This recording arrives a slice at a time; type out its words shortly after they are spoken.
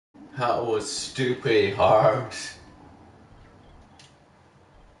That was stupid hard.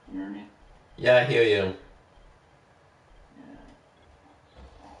 You hear me? Yeah, I hear you. Yeah.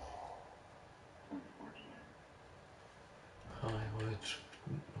 Unfortunate. I would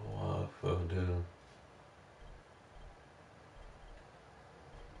what do.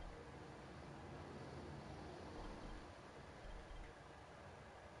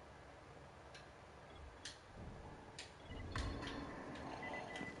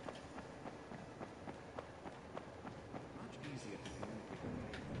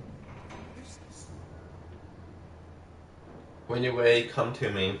 When you're ready, come to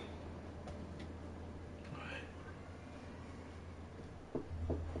me.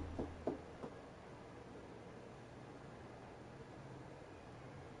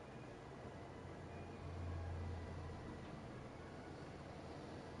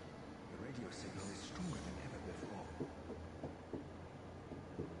 The radio signal is stronger than ever before. The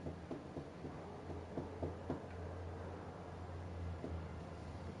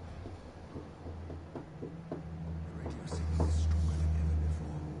radio signal is stronger than ever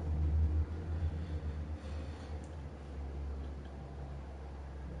before.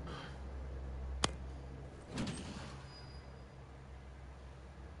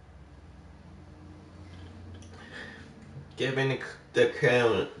 Give me the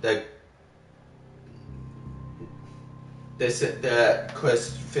crown. The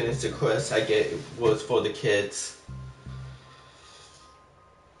quest. Finish the quest. I get was for the kids.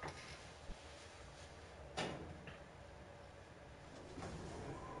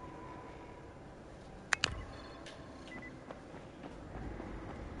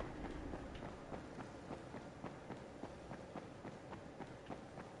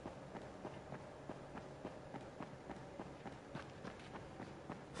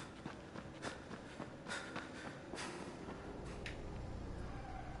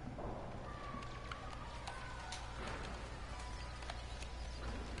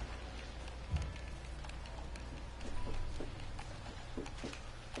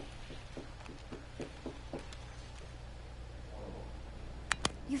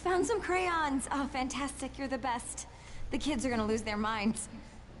 You found some crayons! Oh, fantastic, you're the best. The kids are gonna lose their minds.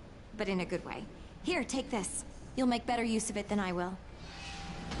 But in a good way. Here, take this. You'll make better use of it than I will.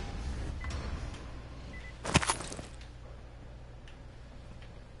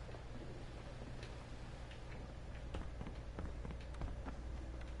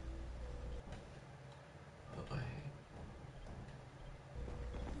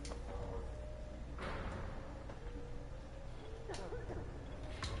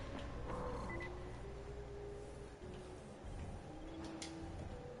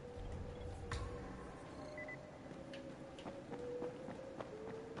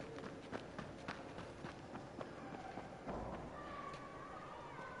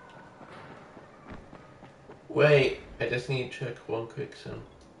 Wait, I just need to check one quick thing.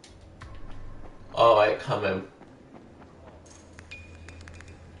 Alright, coming.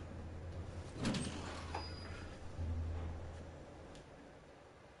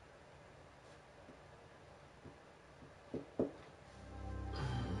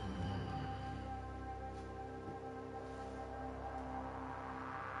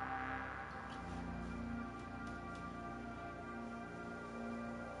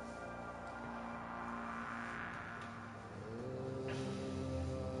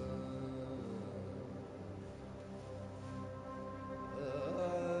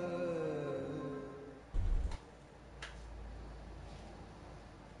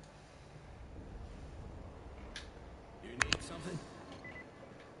 You need something?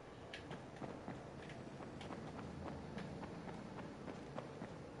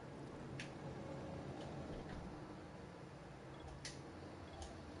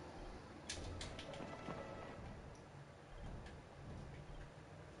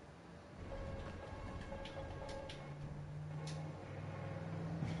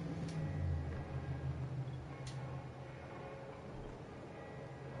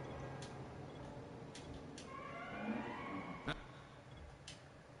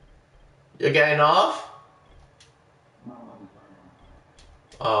 You're getting off?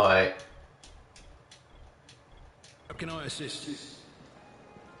 Alright. How can I assist?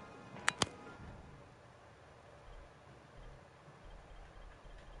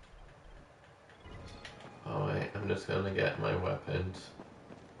 Alright, I'm just gonna get my weapons.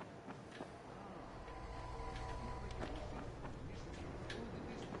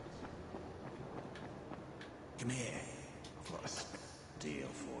 Come here. I've got a deal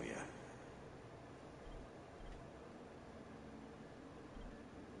for you.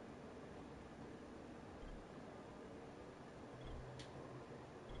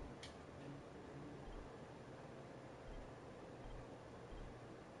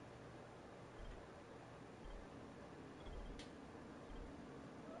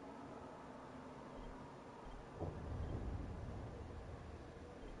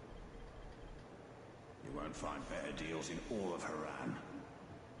 won't find better deals in all of Haran.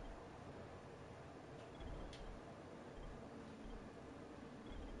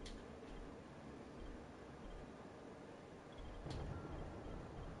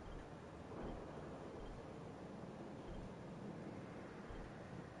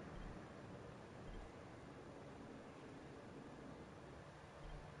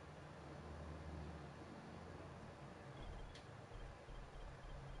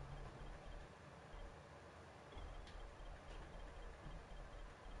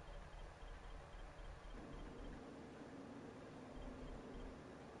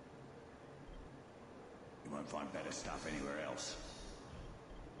 You won't find better stuff anywhere else.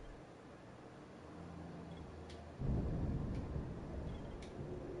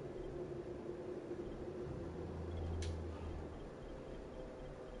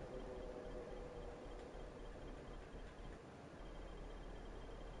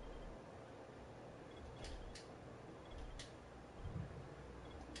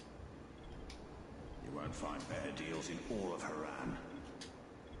 You won't find better deals in all of Haran.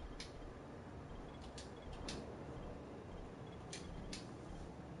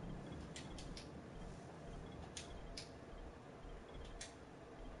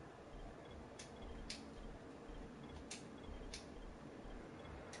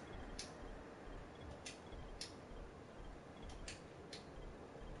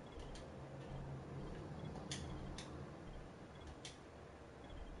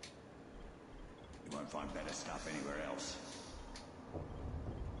 You won't find better stuff anywhere else.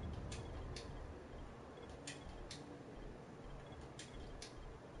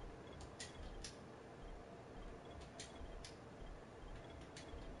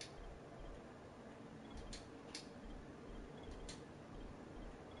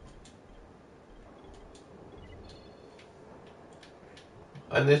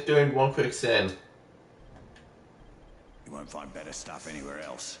 I'm just doing one quick scan. You won't find better stuff anywhere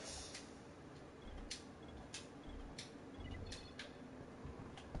else.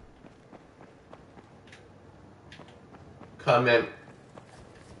 Comment.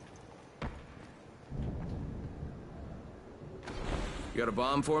 You got a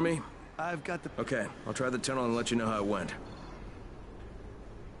bomb for me? I've got the... Okay, I'll try the tunnel and let you know how it went.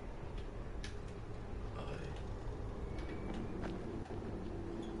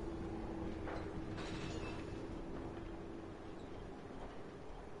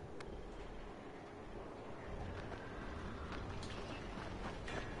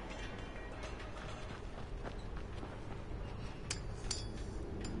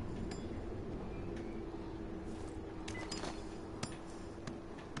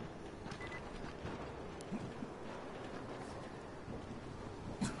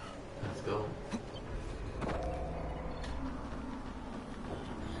 Let's go.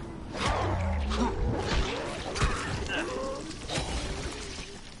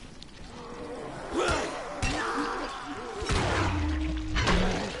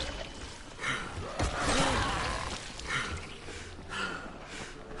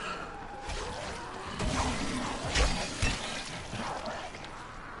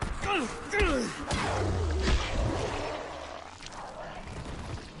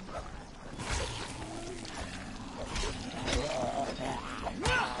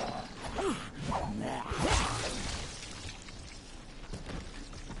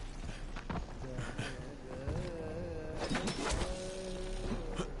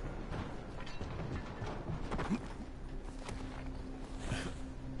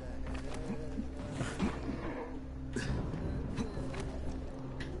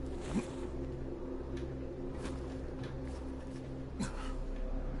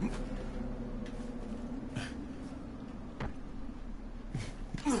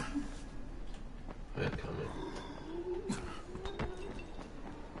 They're coming.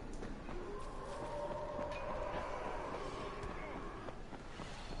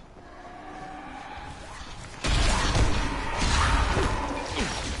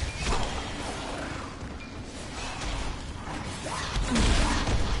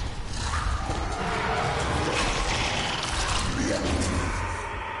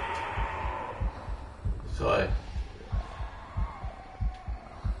 So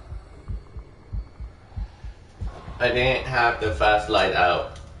I didn't have the fast light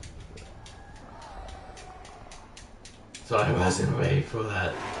out, so I wasn't ready for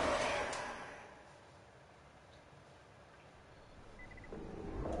that.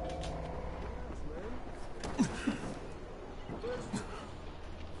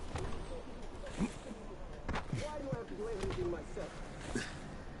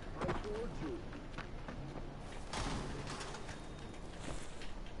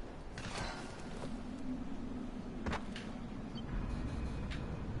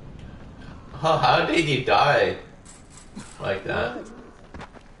 Oh, how did he die like that?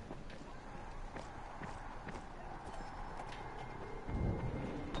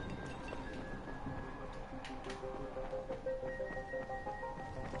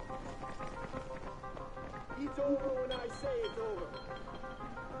 It's over when I say it's over.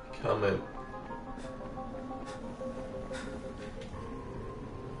 Coming.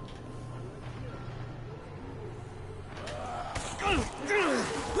 Oh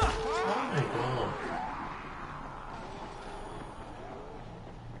my god.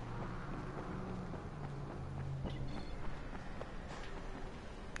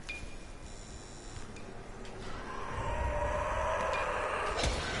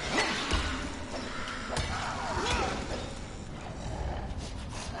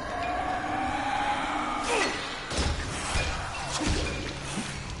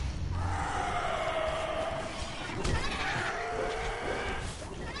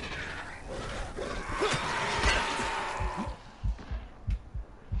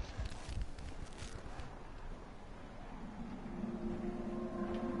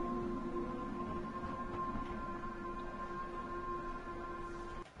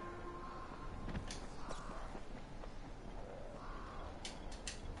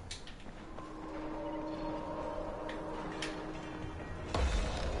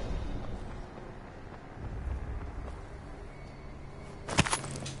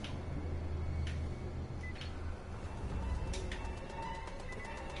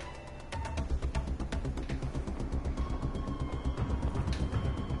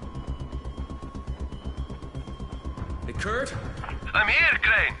 Hey, Kurt? I'm here,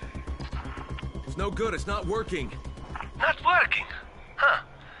 Crane. It's no good. It's not working. Not working. Huh.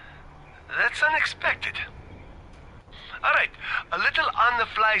 That's unexpected. All right, a little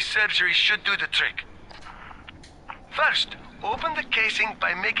on-the-fly surgery should do the trick. First, open the casing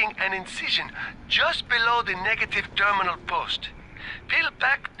by making an incision just below the negative terminal post. Peel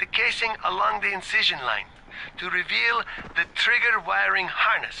back the casing along the incision line to reveal the trigger wiring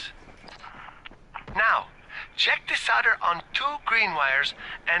harness. Now, check the solder on 2 green wires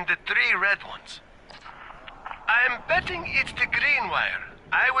and the 3 red ones. I'm betting it's the green wire.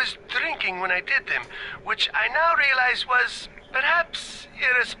 I was drinking when I did them, which I now realize was perhaps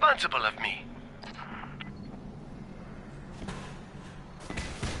irresponsible of me.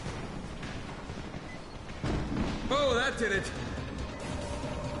 Oh, that did it.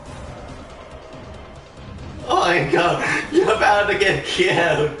 Oh my god, you're about to get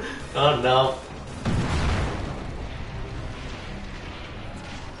killed. Oh no.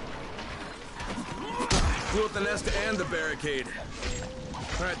 Blew up the nest and the barricade.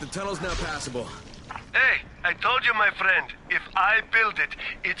 All right, the tunnel's now passable. Hey, I told you, my friend, if I build it,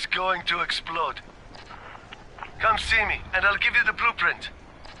 it's going to explode. Come see me, and I'll give you the blueprint.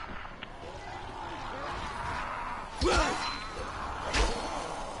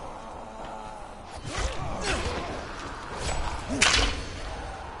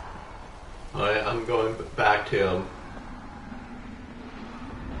 Alright, I'm going back to him.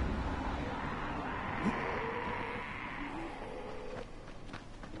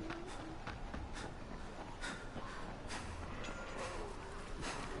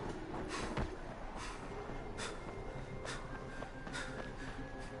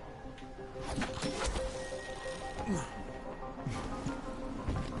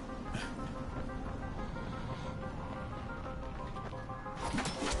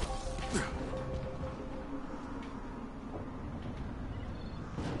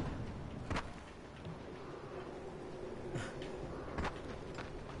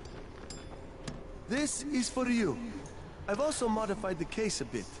 This is for you. I've also modified the case a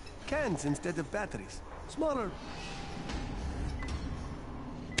bit. Cans instead of batteries. Smaller.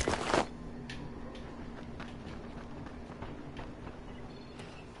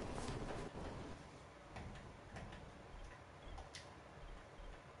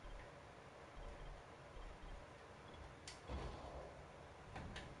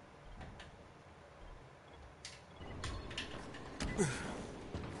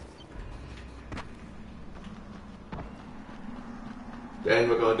 Then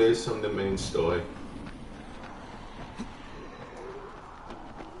we're gonna do some of the main story.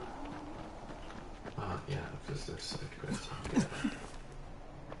 Oh yeah, because there's side quests. Yeah.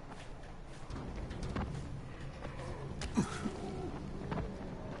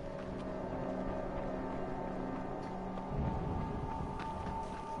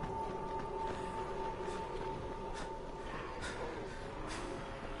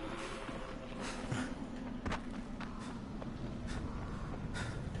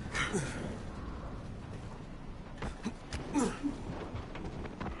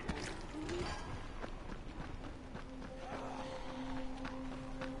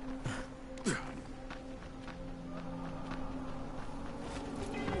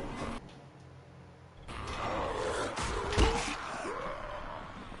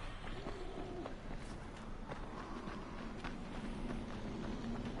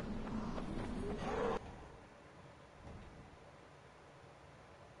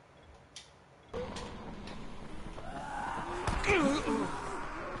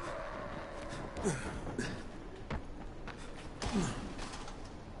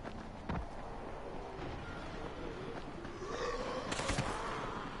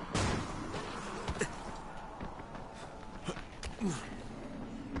 This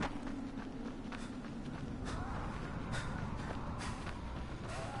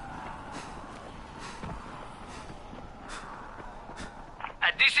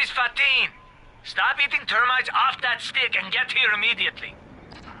is Fatin. Stop eating termites off that stick and get here immediately.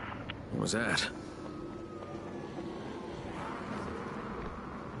 What was that?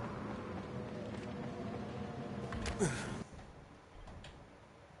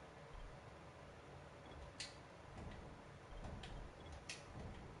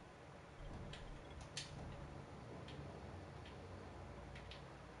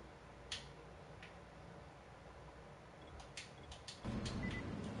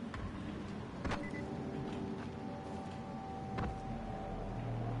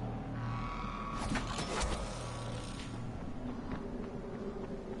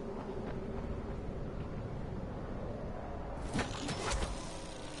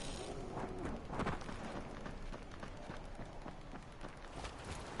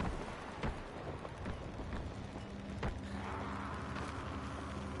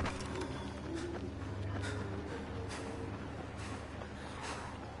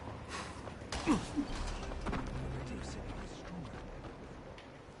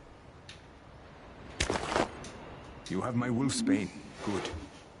 You have my wolfsbane. Good.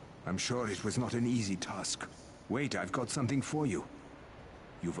 I'm sure it was not an easy task. Wait, I've got something for you.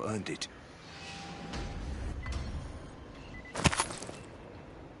 You've earned it.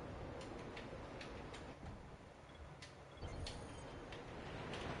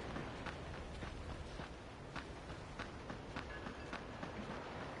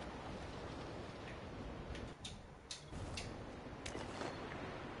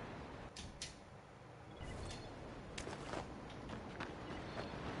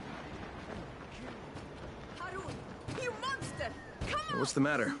 What's the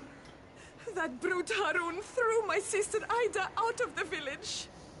matter? That brute Harun threw my sister Ida out of the village.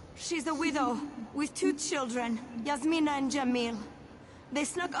 She's a widow with 2 children, Yasmina and Jamil. They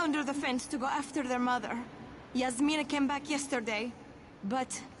snuck under the fence to go after their mother. Yasmina came back yesterday,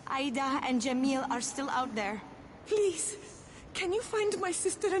 but Ida and Jamil are still out there. Please, can you find my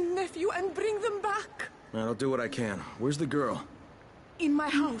sister and nephew and bring them back? I'll do what I can. Where's the girl? In my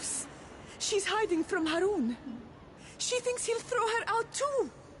house. She's hiding from Harun. She thinks he'll throw her out too.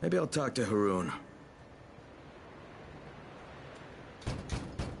 Maybe I'll talk to Harun.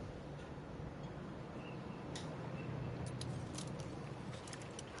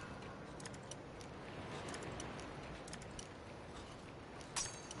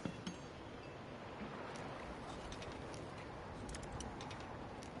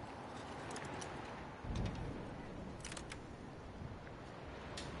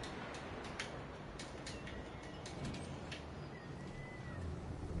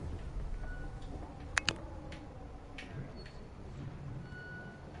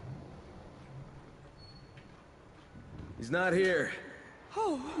 He's not here.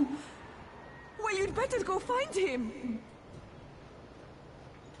 Oh. Well, you'd better go find him.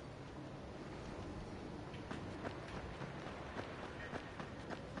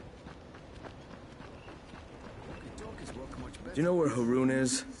 Do you know where Harun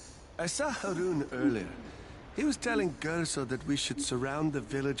is? I saw Harun earlier. He was telling Gerso that we should surround the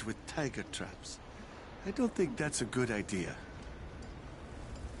village with tiger traps. I don't think that's a good idea.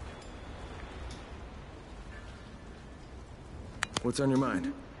 What's on your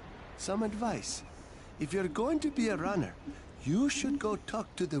mind? Some advice. If you're going to be a runner, you should go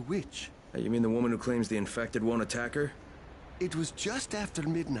talk to the witch. You mean the woman who claims the infected won't attack her? It was just after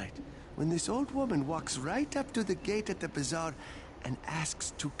midnight, when this old woman walks right up to the gate at the bazaar and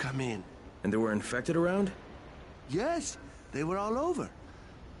asks to come in. And there were infected around? Yes, they were all over.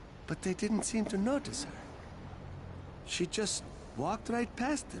 But they didn't seem to notice her. She just walked right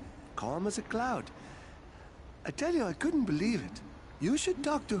past them, calm as a cloud. I tell you, I couldn't believe it. You should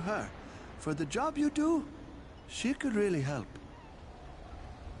talk to her. For the job you do, she could really help.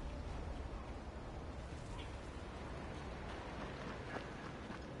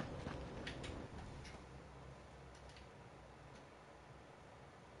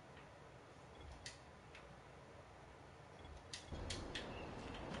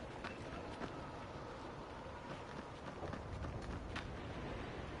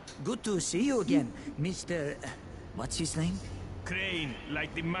 Good to see you again, Mr. What's his name? Crane,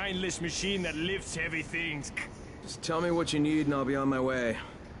 like the mindless machine that lifts heavy things. Just tell me what you need and I'll be on my way.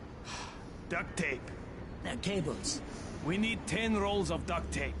 Duct tape. Cables. We need 10 rolls of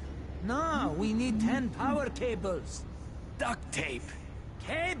duct tape. No, we need 10 power cables. Duct tape.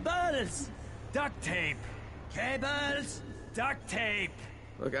 Cables! Duct tape. Cables! Duct tape.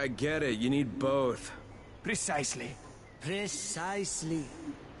 Look, I get it. You need both. Precisely. Precisely.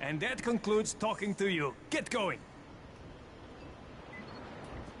 And that concludes talking to you. Get going.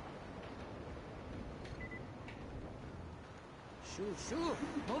 Shoo.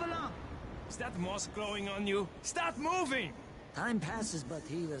 Move along. Is that moss glowing on you? Start moving! Time passes, but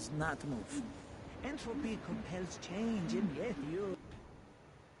he does not move. Entropy compels change, and yet you...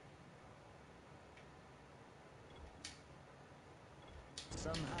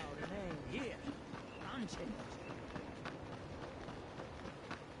 somehow remain here, unchanged.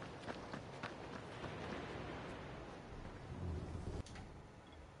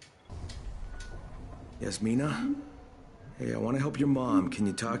 Yasmina? Hey, I want to help your mom. Can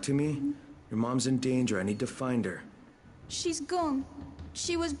you talk to me? Your mom's in danger. I need to find her. She's gone.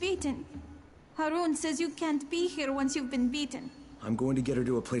 She was beaten. Harun says you can't be here once you've been beaten. I'm going to get her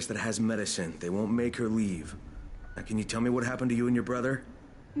to a place that has medicine. They won't make her leave. Now, can you tell me what happened to you and your brother?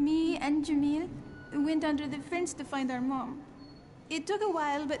 Me and Jamil went under the fence to find our mom. It took a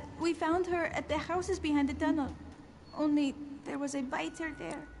while, but we found her at the houses behind the tunnel. Only there was a biter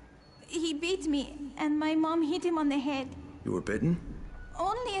there. He beat me, and my mom hit him on the head. You were bitten?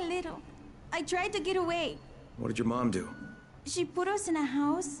 Only a little. I tried to get away. What did your mom do? She put us in a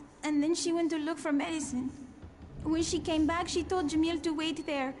house, and then she went to look for medicine. When she came back, she told Jamil to wait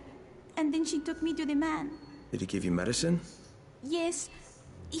there, and then she took me to the man. Did he give you medicine? Yes,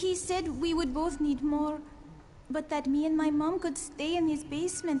 he said we would both need more, but that me and my mom could stay in his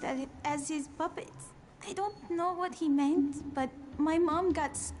basement as his puppets. I don't know what he meant, but my mom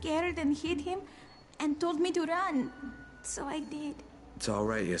got scared and hit him and told me to run. So I did. It's all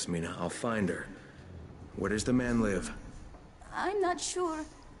right, Yasmina. I'll find her. Where does the man live? I'm not sure.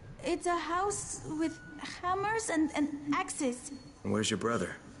 It's a house with hammers and axes. And where's your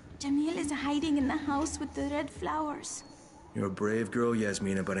brother? Jamil is hiding in the house with the red flowers. You're a brave girl,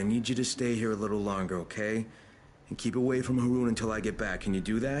 Yasmina, but I need you to stay here a little longer, okay? And keep away from Harun until I get back. Can you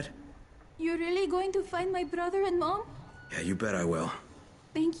do that? You're really going to find my brother and mom? Yeah, you bet I will.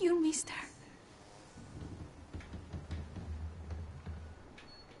 Thank you, mister.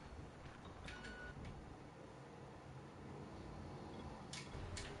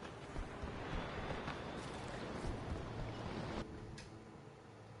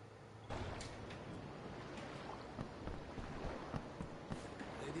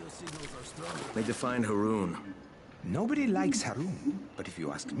 Need to find Harun. Nobody likes Harun, but if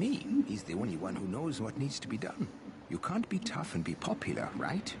you ask me, he's the only one who knows what needs to be done. You can't be tough and be popular,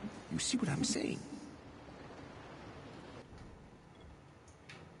 right? You see what I'm saying?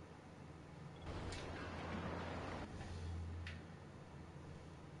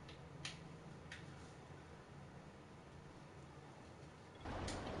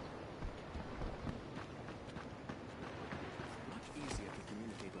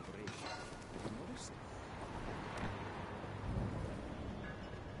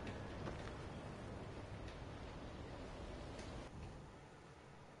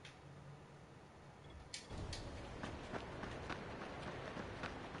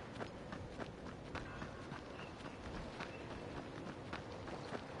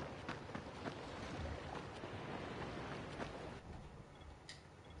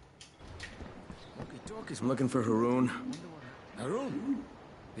 I'm looking for Harun. Harun?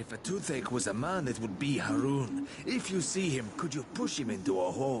 If a toothache was a man, it would be Harun. If you see him, could you push him into a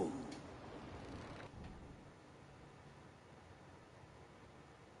hole?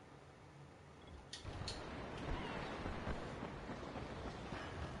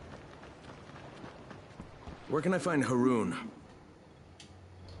 Where can I find Harun?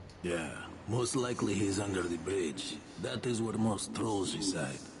 Yeah, most likely he's under the bridge. That is where most trolls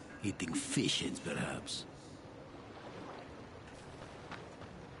reside. Eating fish heads, perhaps.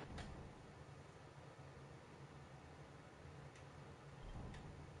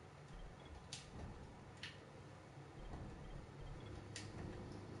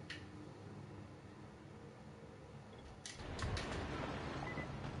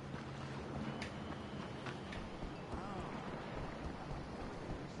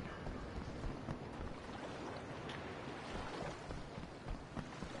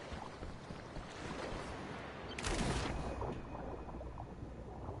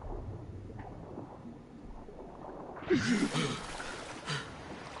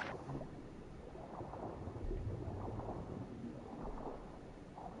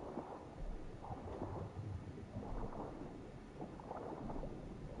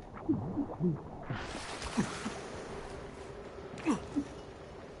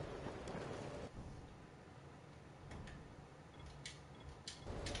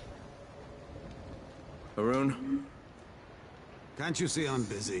 Harun? Can't you see I'm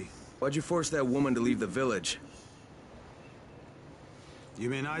busy? Why'd you force that woman to leave the village? You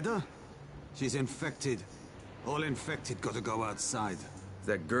mean Ida? She's infected. All infected gotta go outside. Is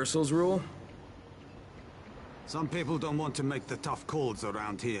that Gersel's rule? Some people don't want to make the tough calls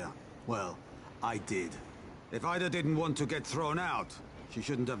around here. Well, I did. If Ida didn't want to get thrown out, she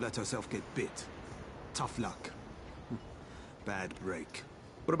shouldn't have let herself get bit. Tough luck. Bad break.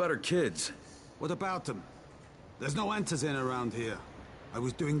 What about her kids? What about them? There's no Antizin around here. I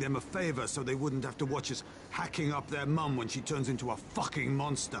was doing them a favor so they wouldn't have to watch us hacking up their mum when she turns into a fucking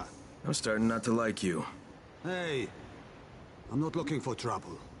monster. I'm starting not to like you. Hey, I'm not looking for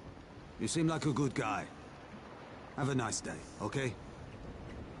trouble. You seem like a good guy. Have a nice day, okay?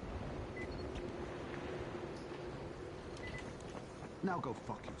 Now go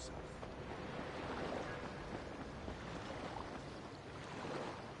fuck yourself.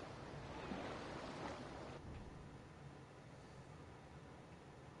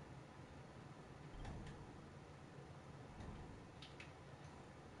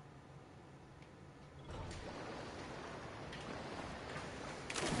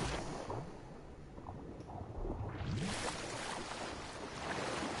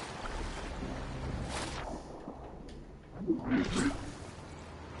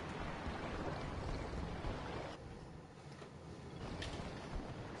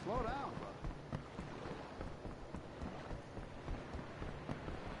 Slow down, bro.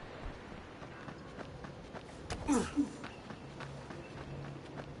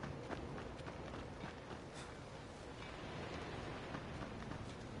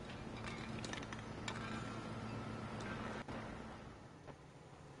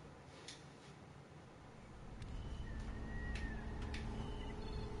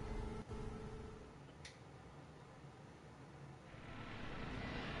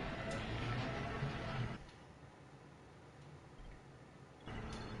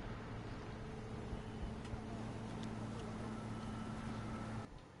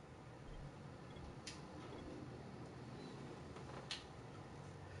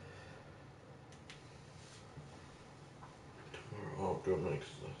 After it makes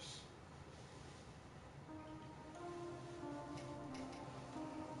this.